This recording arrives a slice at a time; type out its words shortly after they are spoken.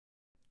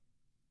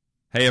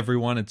Hey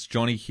everyone, it's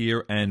Johnny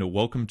here and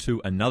welcome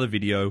to another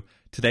video.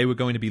 Today we're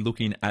going to be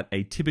looking at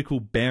a typical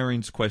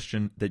bearings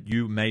question that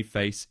you may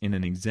face in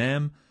an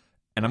exam,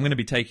 and I'm going to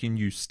be taking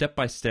you step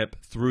by step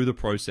through the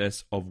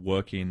process of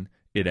working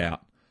it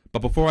out.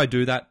 But before I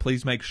do that,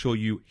 please make sure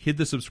you hit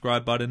the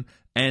subscribe button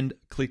and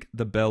click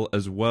the bell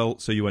as well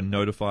so you are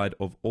notified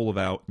of all of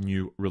our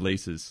new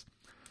releases.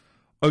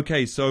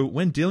 Okay, so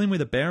when dealing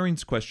with a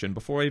bearings question,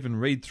 before I even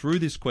read through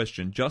this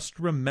question, just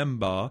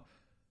remember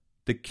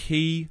the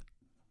key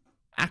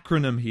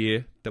acronym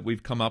here that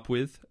we've come up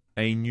with,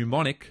 a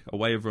mnemonic, a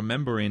way of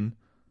remembering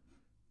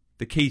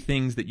the key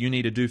things that you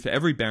need to do for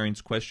every bearings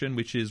question,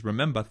 which is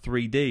remember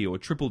 3D or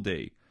triple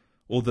D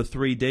or the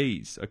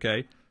 3Ds,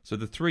 okay? So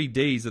the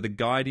 3Ds are the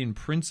guiding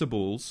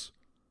principles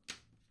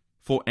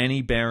for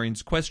any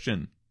bearings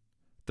question.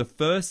 The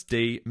first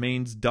D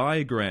means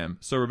diagram.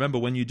 So remember,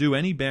 when you do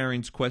any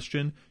bearings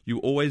question, you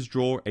always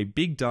draw a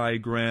big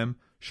diagram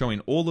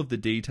showing all of the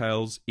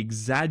details,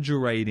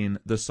 exaggerating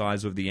the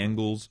size of the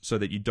angles so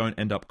that you don't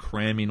end up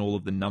cramming all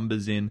of the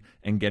numbers in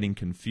and getting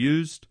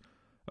confused.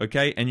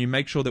 Okay, and you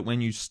make sure that when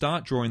you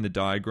start drawing the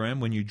diagram,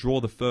 when you draw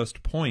the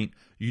first point,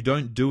 you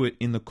don't do it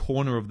in the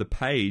corner of the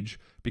page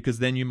because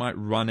then you might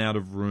run out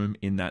of room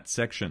in that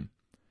section.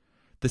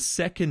 The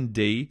second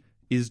D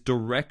is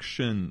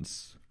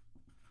directions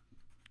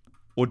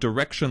or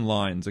direction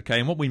lines, okay?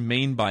 And what we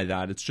mean by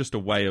that, it's just a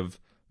way of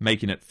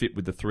making it fit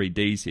with the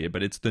 3Ds here,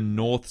 but it's the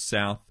north,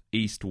 south,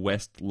 east,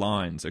 west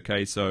lines,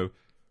 okay? So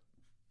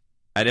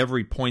at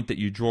every point that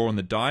you draw on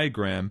the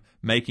diagram,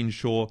 making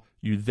sure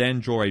you then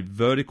draw a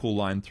vertical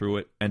line through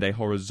it and a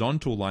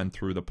horizontal line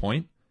through the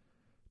point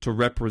to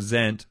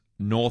represent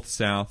north,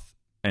 south,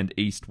 and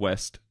east,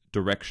 west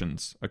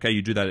directions, okay?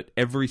 You do that at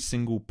every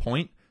single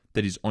point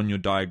that is on your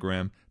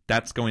diagram.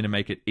 That's going to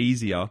make it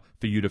easier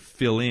for you to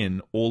fill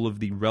in all of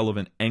the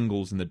relevant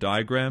angles in the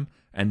diagram,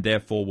 and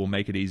therefore will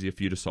make it easier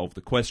for you to solve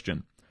the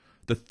question.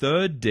 The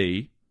third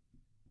D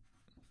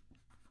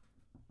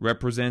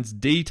represents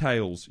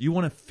details. You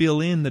want to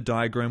fill in the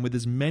diagram with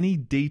as many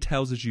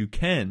details as you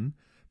can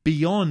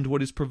beyond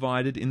what is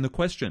provided in the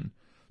question.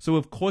 So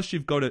of course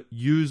you've got to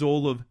use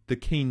all of the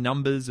key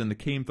numbers and the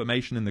key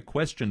information in the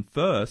question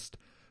first,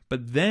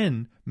 but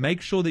then make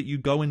sure that you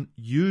go and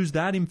use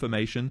that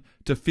information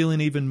to fill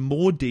in even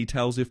more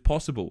details if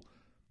possible.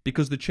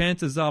 Because the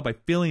chances are, by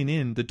filling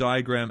in the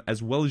diagram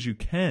as well as you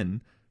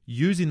can,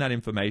 using that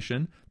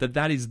information,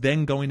 that is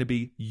then going to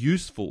be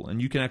useful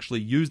and you can actually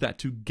use that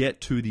to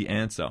get to the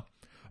answer.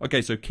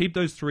 Okay, so keep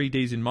those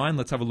 3Ds in mind.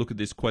 Let's have a look at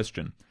this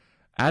question.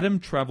 Adam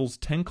travels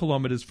 10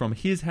 kilometers from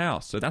his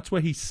house. So that's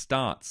where he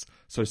starts.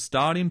 So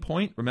starting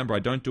point, remember I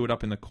don't do it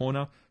up in the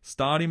corner.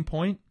 Starting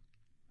point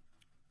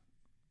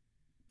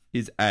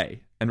is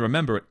A. And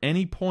remember, at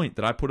any point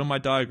that I put on my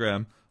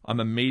diagram, I'm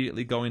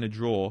immediately going to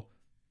draw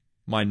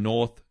my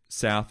north,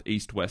 south,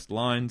 east, west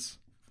lines.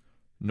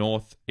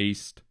 North,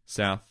 east,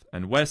 south,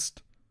 and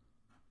west.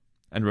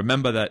 And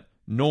remember that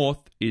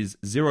north is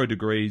 0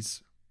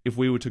 degrees. If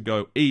we were to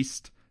go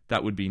east,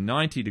 that would be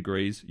 90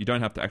 degrees. You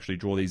don't have to actually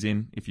draw these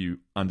in if you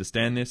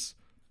understand this.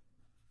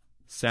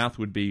 South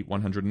would be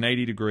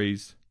 180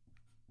 degrees.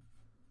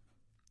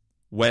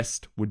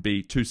 West would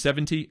be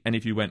 270. And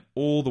if you went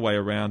all the way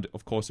around,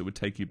 of course, it would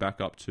take you back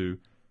up to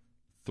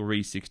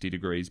 360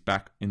 degrees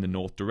back in the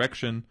north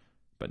direction.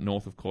 But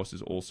north, of course,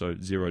 is also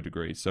 0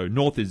 degrees. So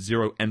north is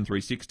 0 and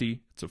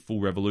 360. It's a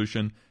full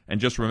revolution. And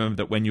just remember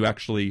that when you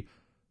actually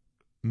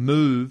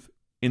move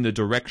in the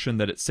direction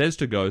that it says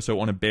to go, so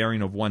on a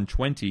bearing of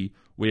 120,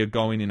 we are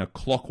going in a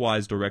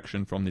clockwise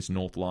direction from this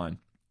north line.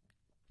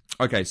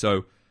 Okay,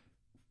 so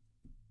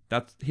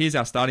here's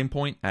our starting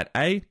point at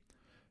A.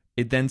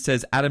 It then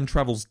says Adam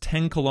travels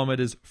 10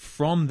 kilometers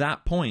from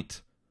that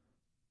point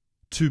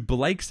to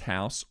Blake's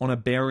house on a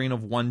bearing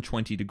of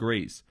 120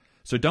 degrees.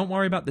 So don't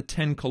worry about the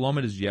 10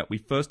 kilometers yet. We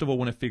first of all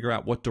want to figure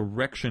out what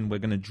direction we're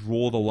going to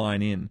draw the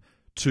line in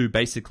to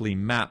basically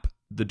map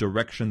the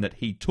direction that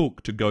he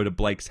took to go to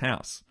Blake's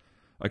house.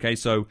 Okay,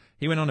 so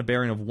he went on a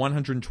bearing of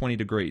 120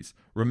 degrees.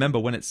 Remember,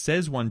 when it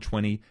says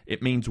 120,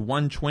 it means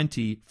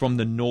 120 from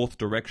the north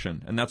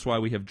direction. And that's why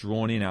we have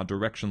drawn in our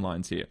direction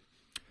lines here.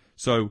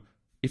 So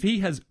if he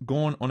has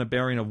gone on a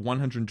bearing of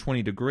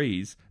 120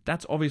 degrees,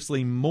 that's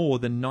obviously more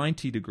than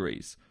 90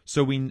 degrees.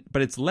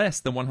 But it's less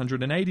than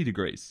 180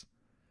 degrees.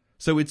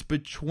 So it's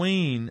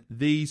between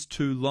these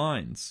two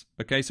lines,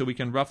 okay? So we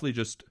can roughly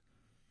just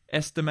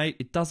estimate.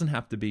 It doesn't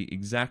have to be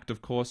exact,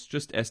 of course,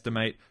 just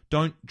estimate.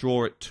 Don't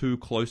draw it too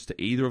close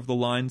to either of the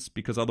lines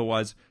because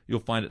otherwise you'll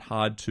find it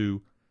hard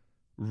to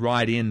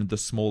write in the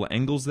smaller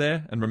angles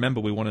there. And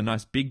remember, we want a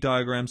nice big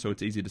diagram so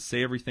it's easy to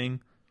see everything.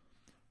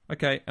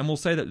 Okay, and we'll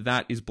say that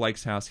that is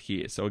Blake's house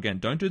here. So again,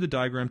 don't do the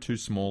diagram too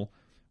small.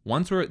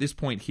 Once we're at this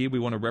point here, we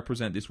want to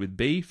represent this with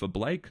B for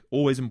Blake.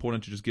 Always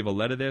important to just give a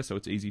letter there so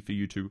it's easy for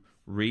you to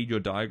read your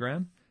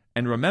diagram.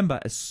 And remember,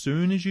 as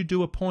soon as you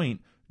do a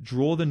point,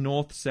 draw the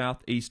north,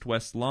 south, east,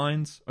 west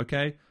lines,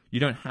 okay?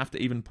 You don't have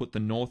to even put the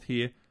north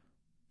here.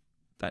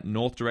 That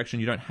north direction,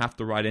 you don't have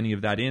to write any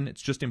of that in.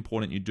 It's just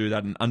important you do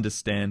that and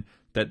understand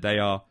that they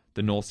are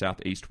the north,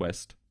 south, east,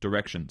 west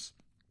directions.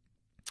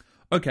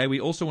 Okay, we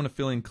also want to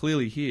fill in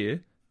clearly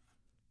here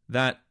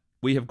that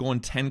we have gone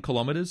 10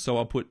 kilometers. So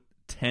I'll put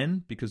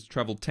 10 because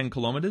traveled 10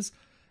 kilometers.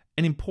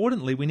 And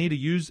importantly, we need to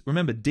use,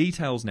 remember,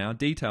 details now,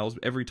 details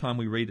every time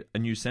we read a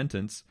new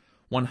sentence.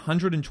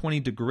 120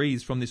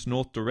 degrees from this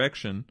north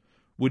direction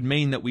would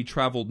mean that we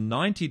traveled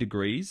 90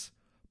 degrees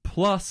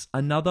plus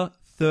another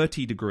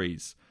 30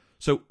 degrees.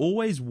 So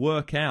always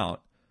work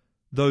out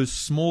those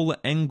smaller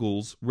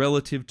angles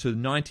relative to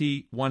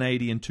 90,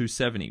 180, and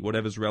 270,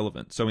 whatever's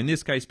relevant. So in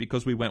this case,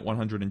 because we went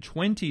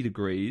 120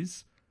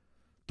 degrees,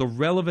 the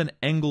relevant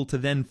angle to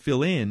then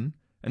fill in,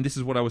 and this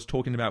is what I was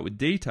talking about with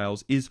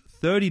details, is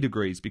 30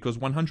 degrees, because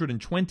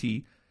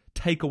 120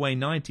 take away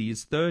 90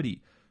 is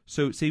 30.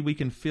 So see, we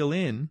can fill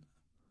in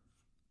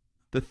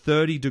the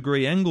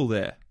 30-degree angle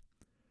there.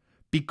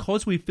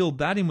 Because we filled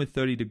that in with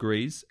 30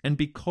 degrees, and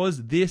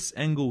because this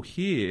angle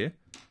here,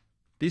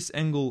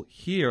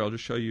 I'll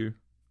just show you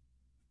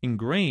in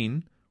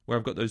green, where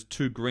I've got those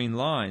two green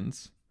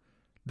lines,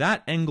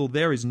 that angle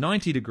there is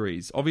 90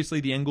 degrees. Obviously,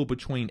 the angle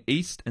between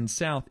east and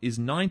south is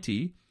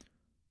 90,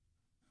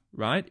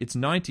 right? It's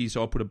 90,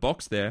 so I'll put a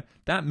box there.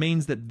 That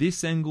means that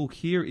this angle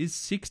here is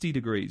 60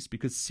 degrees,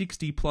 because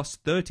 60 plus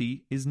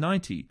 30 is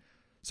 90.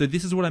 So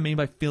this is what I mean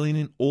by filling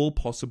in all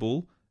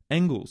possible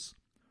angles.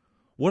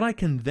 What I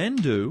can then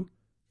do,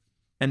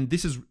 and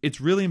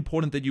it's really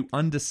important that you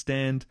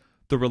understand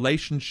the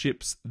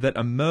relationships that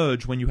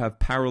emerge when you have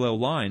parallel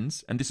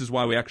lines, and this is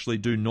why we actually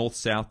do north,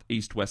 south,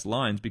 east, west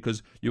lines,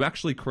 because you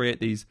actually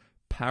create these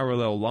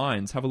parallel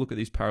lines. Have a look at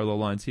these parallel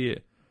lines here.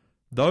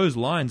 Those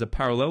lines are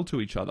parallel to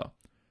each other,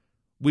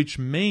 which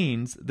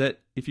means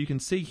that if you can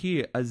see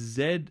here, a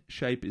Z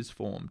shape is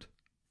formed.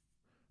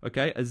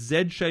 Okay, a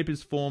Z shape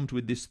is formed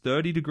with this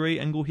 30-degree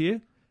angle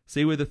here.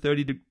 See where the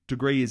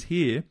 30-degree is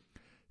here?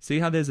 See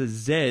how there's a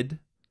Z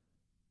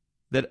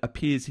that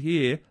appears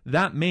here?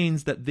 That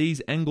means that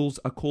these angles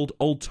are called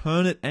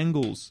alternate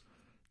angles.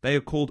 They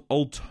are called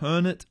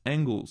alternate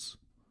angles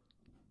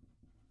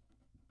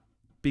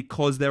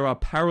because there are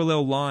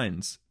parallel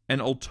lines,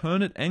 and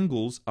alternate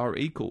angles are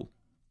equal.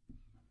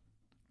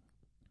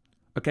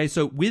 Okay,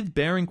 so with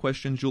bearing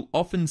questions, you'll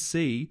often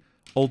see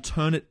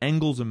alternate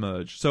angles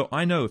emerge. So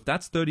I know if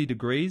that's 30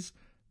 degrees,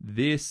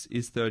 this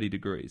is 30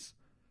 degrees.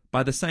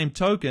 By the same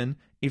token,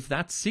 if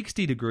that's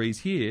 60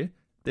 degrees here,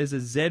 there's a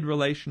Z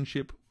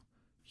relationship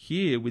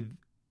here with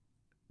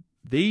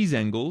these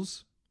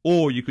angles,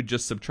 or you could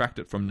just subtract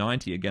it from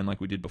 90 again like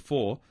we did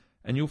before,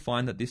 and you'll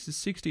find that this is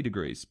 60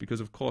 degrees,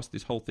 because of course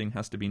this whole thing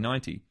has to be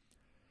 90.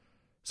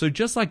 So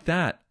just like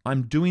that,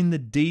 I'm doing the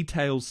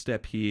details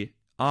step here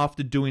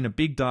after doing a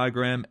big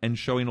diagram and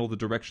showing all the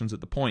directions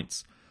at the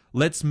points.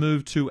 Let's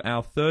move to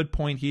our third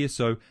point here.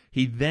 So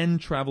he then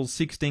travels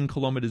 16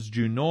 kilometers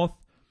due north.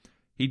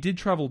 He did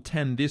travel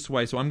 10 this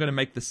way, so I'm going to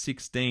make the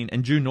 16.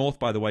 And due north,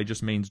 by the way,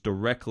 just means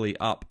directly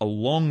up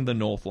along the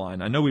north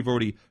line. I know we've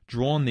already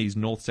drawn these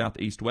north, south,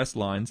 east, west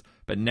lines,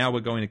 but now we're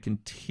going to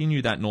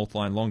continue that north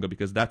line longer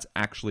because that's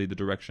actually the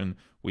direction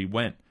we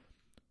went.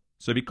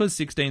 So because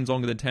 16 is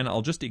longer than 10,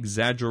 I'll just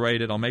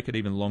exaggerate it. I'll make it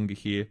even longer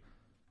here,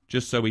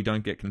 just so we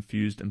don't get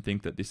confused and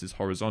think that this is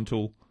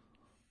horizontal.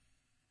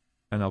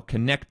 And I'll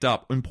connect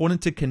up.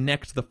 Important to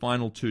connect the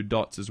final two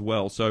dots as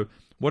well. So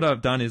what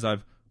I've done is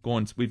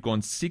we've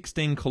gone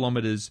 16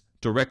 kilometers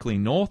directly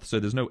north, so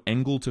there's no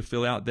angle to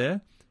fill out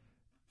there.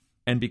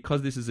 And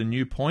because this is a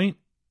new point,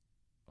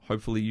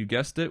 hopefully you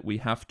guessed it, we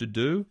have to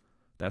do,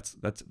 that's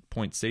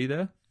point C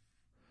there.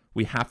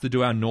 We have to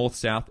do our north,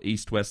 south,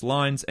 east, west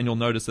lines, and you'll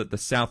notice that the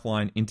south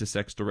line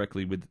intersects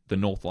directly with the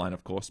north line,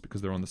 of course,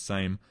 because they're on the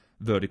same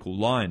vertical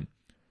line.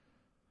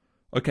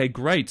 Okay,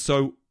 great.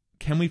 So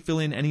can we fill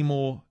in any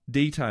more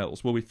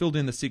details? Well, we filled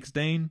in the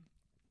 16.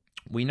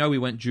 We know we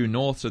went due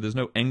north, so there's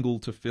no angle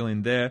to fill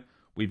in there.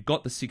 We've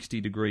got the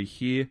 60 degree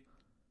here.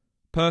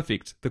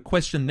 Perfect. The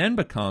question then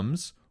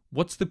becomes,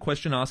 what's the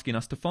question asking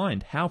us to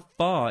find? How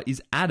far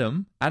is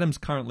Adam? Adam's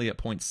currently at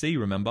point C,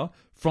 remember,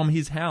 from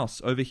his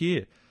house over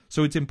here.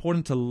 So it's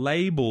important to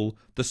label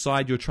the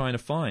side you're trying to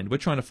find. We're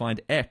trying to find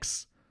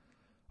X.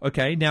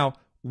 Okay, now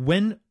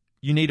when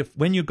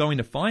you're going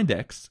to find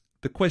X,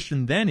 the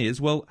question then is,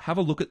 well, have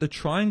a look at the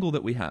triangle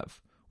that we have.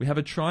 We have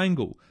a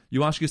triangle.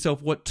 You ask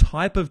yourself, what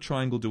type of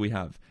triangle do we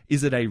have?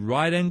 Is it a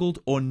right-angled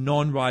or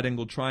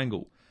non-right-angled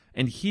triangle?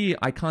 And here,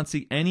 I can't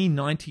see any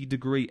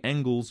 90-degree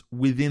angles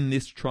within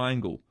this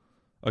triangle.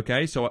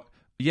 Okay, so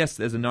yes,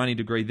 there's a 90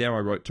 degree there I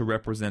wrote to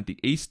represent the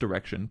east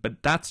direction,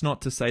 but that's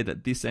not to say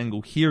that this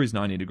angle here is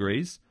 90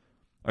 degrees.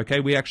 Okay,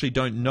 we actually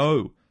don't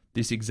know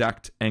this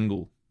exact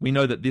angle. We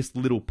know that this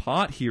little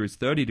part here is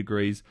 30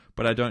 degrees,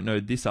 but I don't know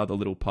this other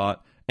little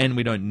part, and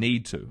we don't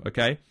need to,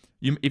 okay?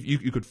 If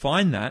you could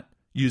find that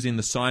using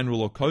the sine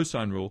rule or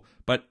cosine rule,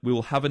 but we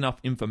will have enough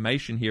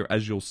information here,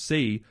 as you'll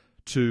see,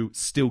 to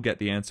still get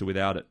the answer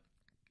without it.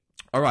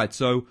 All right,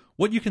 so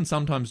what you can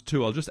sometimes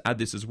do, I'll just add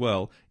this as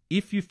well,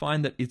 if you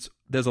find that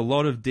there's a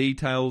lot of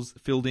details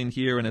filled in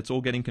here and it's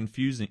all getting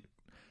confusing,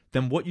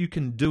 then what you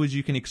can do is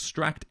you can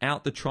extract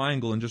out the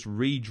triangle and just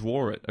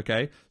redraw it,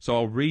 okay? So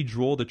I'll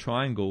redraw the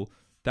triangle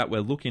that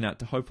we're looking at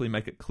to hopefully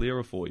make it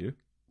clearer for you.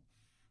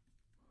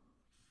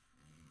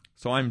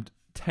 So I'm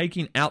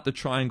taking out the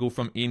triangle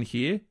from in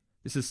here.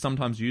 This is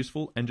sometimes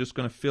useful, and just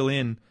going to fill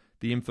in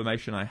the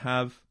information I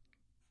have,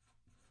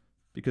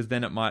 because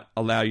then it might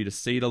allow you to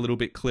see it a little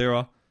bit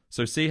clearer.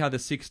 So see how the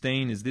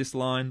 16 is this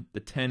line, the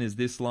 10 is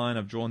this line,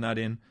 I've drawn that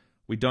in.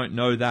 We don't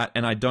know that,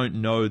 and I don't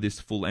know this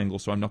full angle,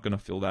 so I'm not going to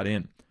fill that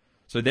in.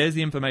 So there's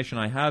the information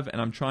I have, and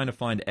I'm trying to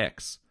find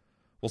x.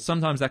 Well,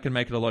 sometimes that can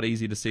make it a lot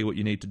easier to see what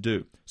you need to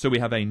do. So we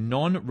have a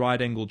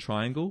non-right-angled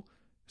triangle,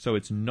 so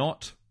it's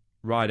not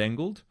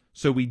right-angled.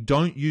 So we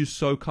don't use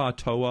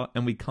SOHCAHTOA,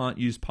 and we can't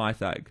use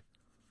Pythag.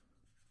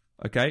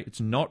 Okay,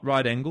 it's not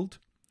right-angled.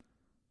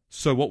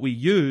 So what we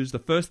use, the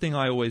first thing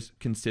I always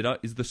consider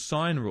is the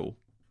sine rule.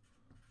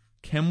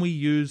 Can we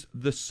use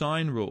the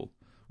sine rule?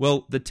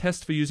 Well, the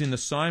test for using the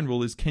sine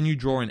rule is, can you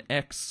draw an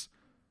x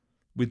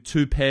with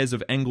two pairs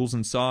of angles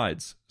and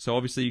sides? So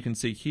obviously you can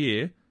see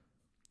here,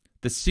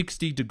 the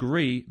 60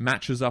 degree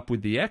matches up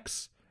with the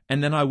x,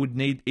 and then I would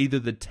need either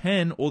the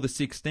 10 or the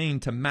 16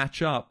 to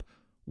match up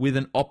with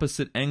an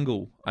opposite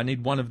angle. I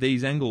need one of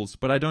these angles,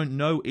 but I don't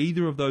know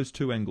either of those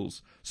two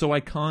angles, so I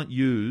can't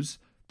use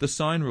the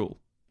sine rule.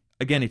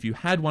 Again, if you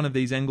had one of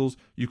these angles,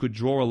 you could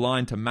draw a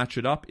line to match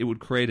it up. It would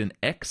create an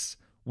x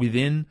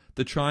within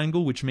the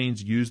triangle, which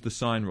means use the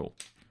sine rule.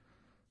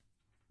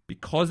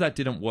 Because that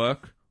didn't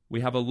work,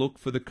 we have a look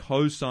for the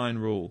cosine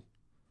rule.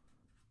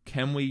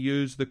 Can we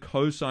use the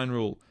cosine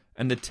rule?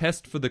 And the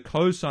test for the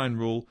cosine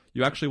rule,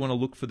 you actually want to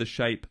look for the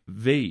shape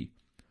V.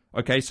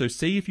 Okay, so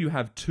see if you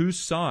have two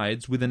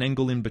sides with an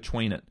angle in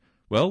between it.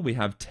 Well, we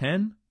have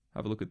 10,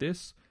 have a look at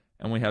this,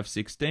 and we have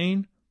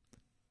 16,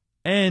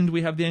 and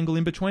we have the angle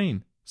in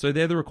between. So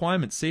they're the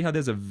requirements. See how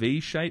there's a V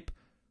shape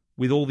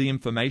with all the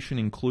information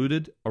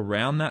included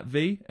around that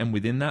V and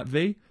within that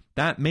V?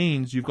 That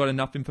means you've got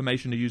enough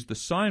information to use the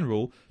sine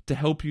rule to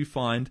help you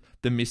find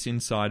the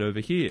missing side over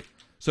here.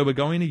 So we're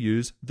going to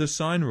use the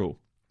sine rule.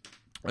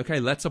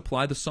 Okay, let's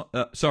apply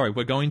the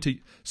we're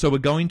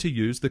going to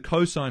use the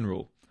cosine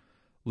rule.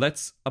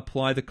 Let's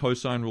apply the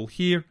cosine rule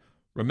here.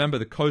 Remember,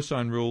 the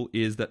cosine rule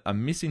is that a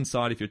missing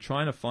side, if you're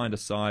trying to find a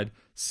side,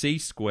 c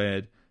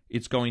squared,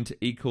 it's going to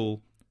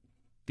equal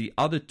the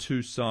other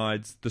two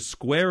sides, the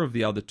square of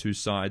the other two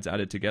sides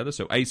added together,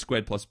 so a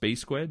squared plus b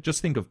squared.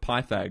 Just think of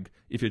Pythag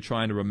if you're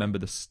trying to remember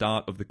the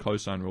start of the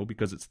cosine rule,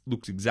 because it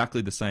looks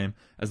exactly the same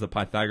as the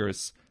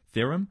Pythagoras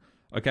theorem.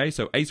 Okay,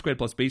 so a squared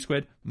plus b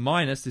squared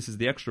minus, this is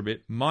the extra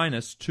bit,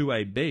 minus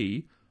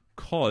 2ab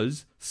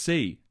cos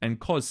c. And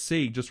cos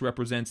c just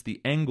represents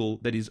the angle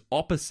that is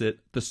opposite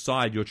the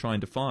side you're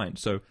trying to find.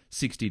 So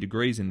 60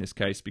 degrees in this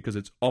case, because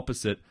it's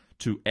opposite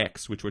to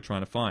x, which we're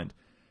trying to find.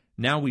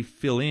 Now we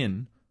fill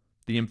in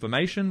the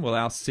information. Well,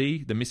 our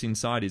c, the missing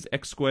side, is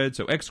x squared.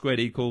 So x squared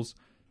equals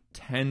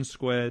 10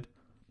 squared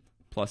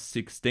plus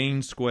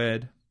 16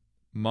 squared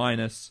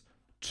minus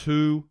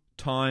 2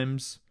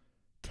 times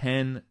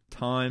 10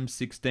 times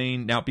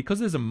 16. Now, because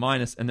there's a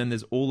minus and then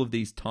there's all of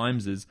these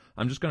timeses,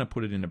 I'm just going to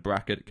put it in a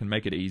bracket. It can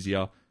make it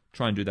easier.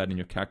 Try and do that in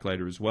your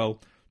calculator as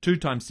well. 2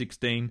 times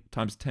 16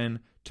 times 10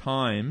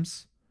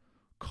 times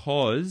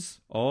cos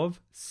of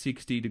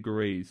 60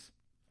 degrees.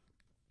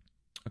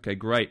 Okay,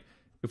 great.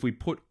 If we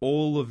put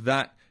all of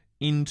that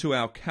into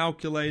our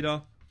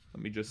calculator,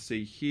 let me just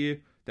see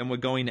here, then we're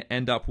going to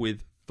end up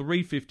with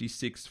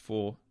 356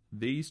 for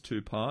these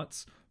two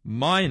parts,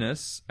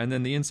 minus, and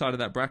then the inside of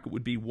that bracket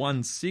would be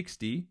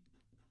 160.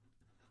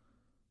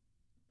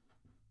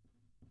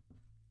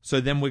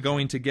 So then we're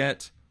going to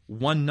get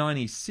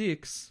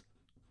 196.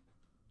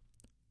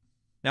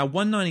 Now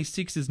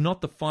 196 is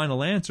not the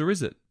final answer,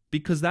 is it?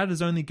 Because that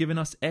has only given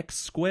us x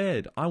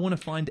squared. I want to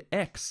find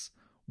x.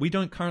 We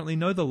don't currently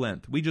know the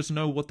length. We just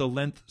know what the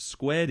length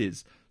squared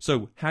is.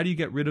 So how do you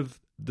get rid of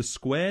the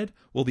squared?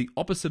 Well, the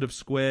opposite of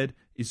squared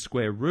is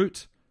square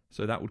root.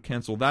 So that would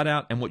cancel that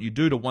out. And what you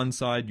do to one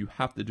side, you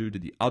have to do to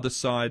the other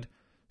side.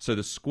 So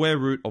the square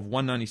root of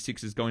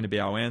 196 is going to be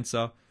our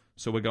answer.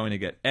 So we're going to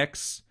get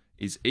x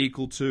is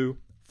equal to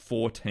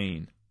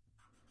 14,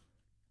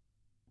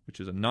 which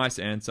is a nice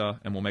answer.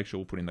 And we'll make sure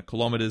we'll put in the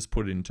kilometers,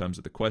 put it in terms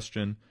of the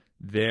question.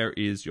 There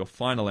is your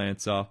final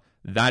answer.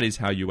 That is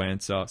how you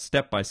answer,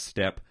 step by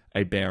step,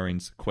 a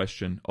bearings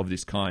question of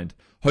this kind.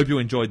 Hope you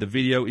enjoyed the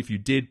video. If you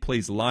did,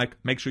 please like,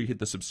 make sure you hit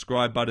the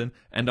subscribe button,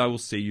 and I will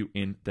see you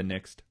in the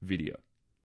next video.